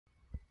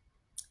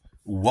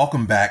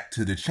Welcome back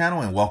to the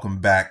channel and welcome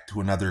back to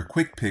another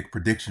quick pick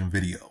prediction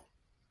video.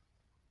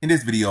 In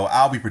this video,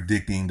 I'll be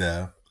predicting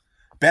the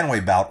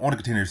bantamweight bout on the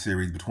Contender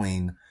Series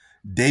between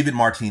David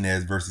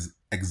Martinez versus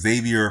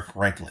Xavier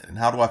Franklin. And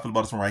how do I feel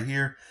about this one right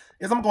here?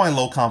 Is I'm going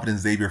low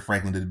confidence Xavier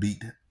Franklin to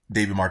beat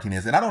David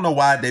Martinez. And I don't know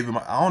why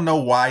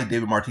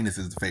David Martinez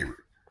is the favorite.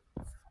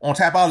 On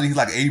Tapology, he's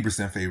like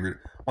 80% favorite.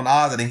 On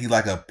odds, I think he's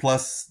like a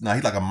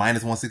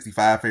minus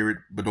 165 favorite,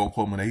 but don't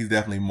quote me on that. He's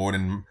definitely more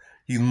than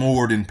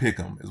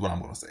Pick'em, is what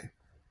I'm gonna say.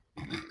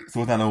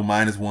 So it's not no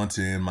minus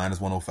 110, minus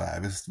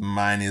 105. It's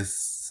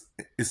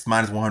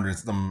minus 100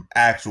 some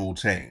actual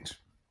change.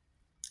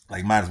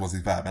 Like minus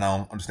 165, and I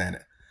don't understand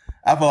it.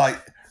 I feel like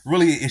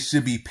really it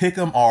should be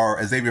Pick'em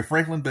or Xavier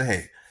Franklin, but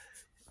hey,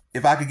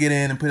 if I could get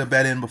in and put a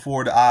bet in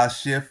before the odds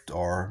shift,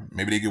 or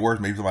maybe they get worse,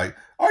 maybe I'm like,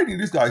 oh, I think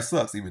this guy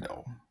sucks, even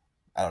though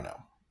I don't know.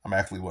 I'm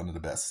actually one of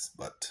the best,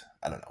 but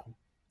I don't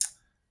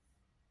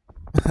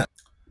know.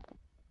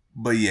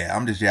 But yeah,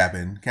 I'm just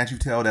yapping. Can't you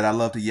tell that I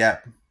love to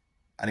yap?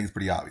 I think it's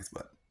pretty obvious,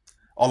 but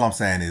all I'm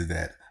saying is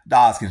that the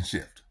odds can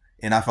shift.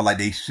 And I feel like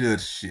they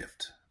should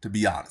shift, to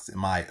be honest, in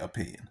my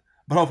opinion.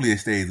 But hopefully it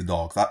stays a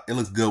dog. It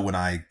looks good when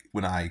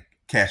I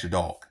cash a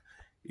dog.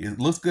 It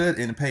looks good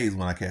and it pays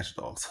when I cash a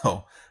dog.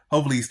 So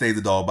hopefully it stays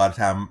a dog by the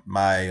time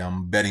my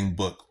betting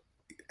book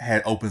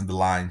opens the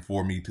line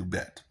for me to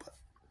bet. But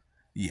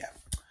yeah.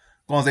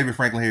 Going Xavier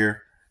Franklin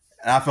here.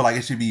 And I feel like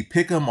it should be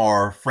Pick'em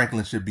or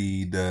Franklin should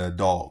be the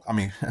dog. I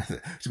mean,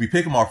 should be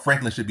Pick'em or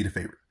Franklin should be the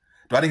favorite.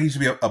 Do I think he should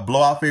be a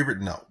blowout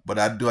favorite? No. But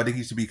I think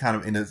he should be kind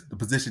of in the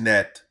position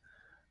that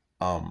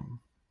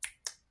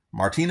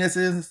Martinez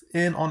is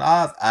in on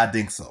odds? I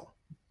think so.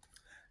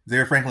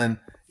 Xavier Franklin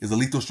is a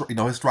lethal,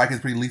 his strike is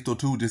pretty lethal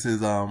too, just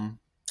as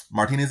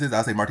Martinez is.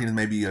 I say Martinez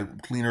may be a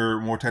cleaner,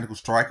 more technical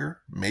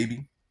striker.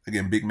 Maybe.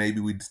 Again, big maybe.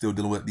 We're still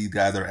dealing with these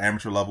guys that are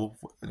amateur level.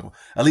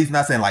 At least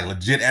not saying like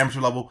legit amateur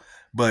level.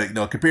 But,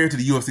 compared to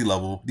the UFC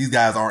level, these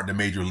guys aren't the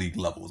major league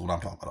level is what I'm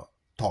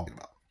talking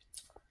about.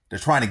 They're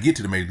trying to get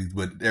to the major leagues,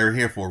 but they're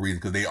here for a reason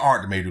because they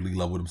aren't the major league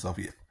level themselves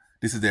yet.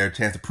 This is their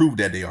chance to prove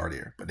that they are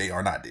there, but they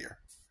are not there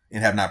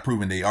and have not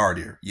proven they are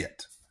there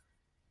yet.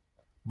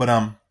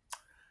 But,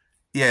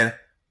 yeah,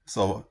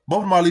 so both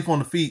of them are lethal on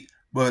the feet,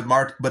 but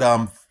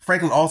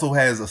Franklin also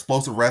has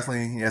explosive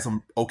wrestling. He has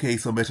some okay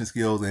submission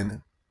skills,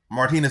 and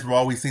Martinez, we've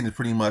always seen, is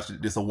pretty much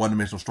just a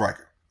one-dimensional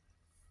striker,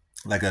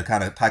 like a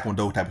kind of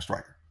Taekwondo type of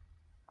striker.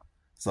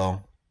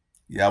 So,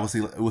 yeah,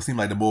 it would seem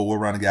like the more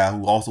well-rounded guy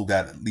who also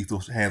got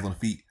lethal hands on the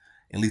feet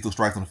and lethal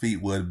strikes on the feet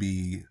would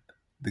be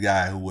the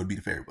guy who would be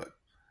the favorite. But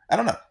I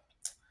don't know.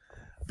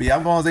 But yeah,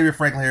 I'm going Xavier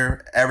Franklin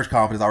here. Average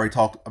confidence. I already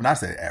talked. I'm not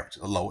saying average,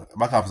 low.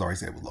 My confidence already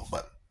said it was low,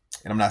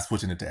 and I'm not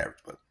switching it to average.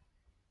 But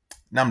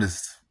now I'm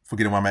just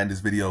forgetting where I'm at in this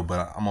video.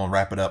 But I'm gonna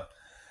wrap it up.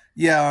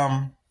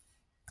 Yeah,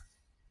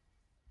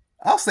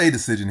 I'll say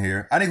decision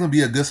here. I think it's gonna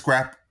be a good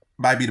scrap.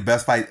 Might be the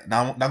best fight.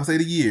 Now, I'm not gonna say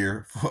the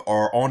year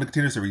or on the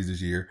Contender Series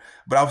this year,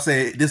 but I would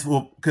say this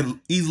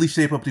could easily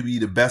shape up to be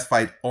the best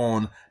fight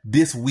on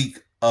this week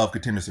of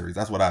Contender Series.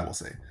 That's what I will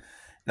say. And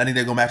I think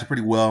they're gonna match it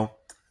pretty well.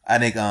 I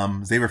think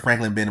Xavier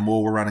Franklin being a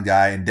more well-rounded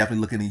guy and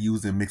definitely looking to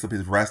use and mix up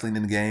his wrestling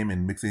in the game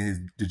and mixing his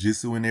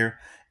jiu-jitsu in there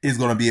is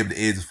going to be able to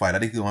edge the fight. I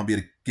think he's going to be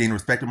able to gain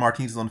respect of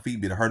Martinez on the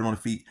feet, be able to hurt him on the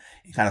feet,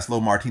 and kind of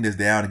slow Martinez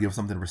down and give him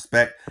something to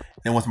respect.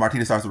 And once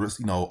Martinez starts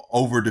to,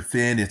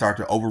 over-defend and start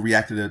to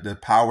overreact to the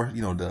power,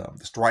 the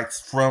strikes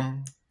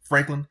from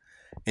Franklin,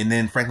 and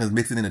then Franklin's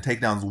mixing in the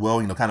takedowns as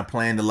well, kind of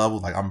playing the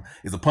levels. Like,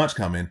 is a punch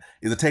coming?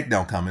 Is a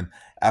takedown coming?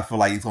 I feel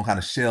like he's going to kind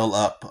of shell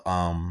up,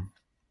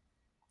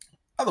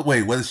 other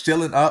way, whether it's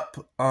shelling up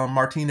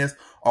Martinez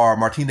or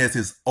Martinez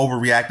is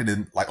overreacting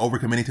and like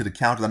overcommitting to the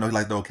counters. I know he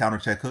likes those counter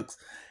check hooks,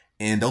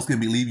 and those can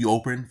leave you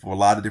open for a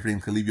lot of different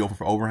things. Can leave you open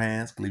for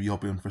overhands, can leave you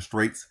open for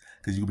straights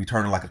because you can be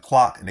turning like a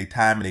clock and they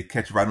time and they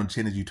catch you right on the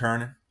chin as you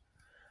turning.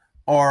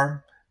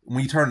 Or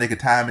when you turn, they can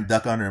time and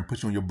duck under and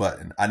put you on your butt.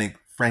 And I think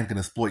Frank can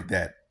exploit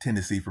that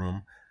tendency from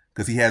him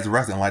because he has the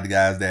wrestling like the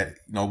guys that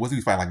what's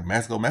he fighting like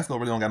Mexico. Mexico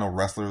really don't got no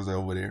wrestlers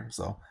over there,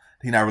 so.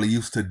 He's not really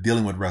used to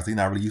dealing with wrestling.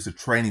 He's not really used to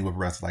training with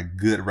wrestlers, like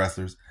good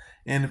wrestlers.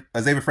 And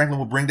Xavier Franklin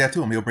will bring that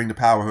to him. He'll bring the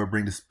power. He'll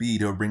bring the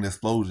speed. He'll bring the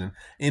explosion.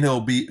 And he'll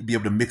be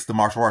able to mix the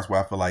martial arts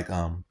where I feel like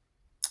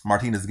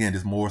Martinez, again,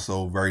 is more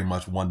so very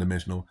much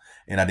one-dimensional.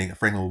 And I think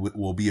Franklin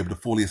will be able to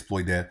fully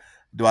exploit that.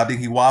 Do I think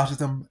he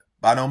washes him?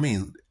 By no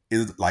means.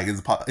 Is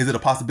it a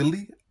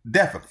possibility?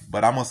 Definitely.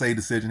 But I'm going to say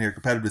decision here,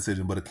 competitive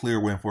decision, but a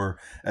clear win for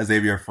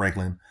Xavier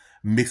Franklin,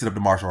 mixing up the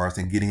martial arts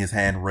and getting his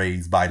hand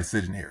raised by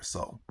decision here.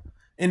 So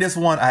in this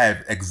one, I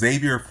have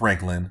Xavier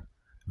Franklin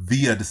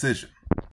via decision.